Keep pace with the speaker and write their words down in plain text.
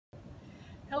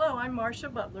Hello, I'm Marcia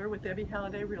Butler with Debbie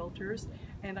Halliday Realtors,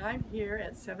 and I'm here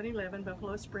at 711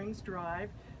 Buffalo Springs Drive.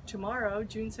 Tomorrow,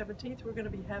 June 17th, we're going to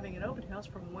be having an open house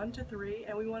from 1 to 3,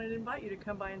 and we wanted to invite you to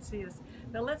come by and see us.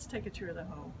 Now let's take a tour of the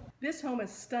home. This home is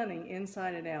stunning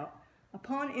inside and out.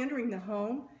 Upon entering the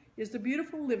home is the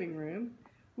beautiful living room,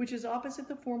 which is opposite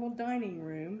the formal dining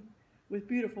room with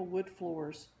beautiful wood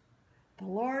floors. The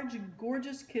large,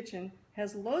 gorgeous kitchen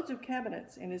has loads of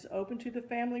cabinets and is open to the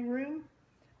family room,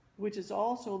 which is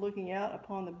also looking out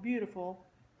upon the beautiful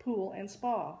pool and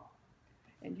spa.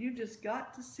 And you just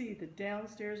got to see the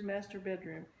downstairs master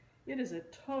bedroom. It is a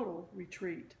total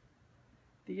retreat.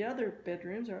 The other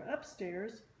bedrooms are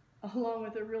upstairs, along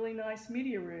with a really nice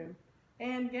media room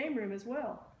and game room as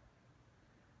well.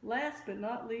 Last but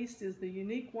not least is the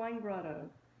unique wine grotto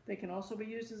that can also be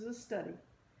used as a study.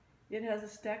 It has a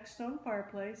stacked stone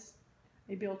fireplace,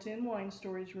 a built-in wine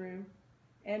storage room,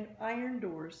 and iron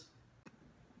doors.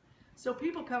 So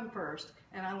people come first,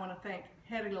 and I want to thank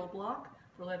Hattie LeBlanc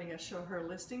for letting us show her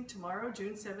listing tomorrow,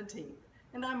 June 17th.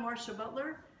 And I'm Marcia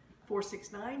Butler,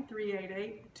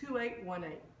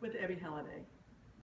 469-388-2818 with Debbie Halliday.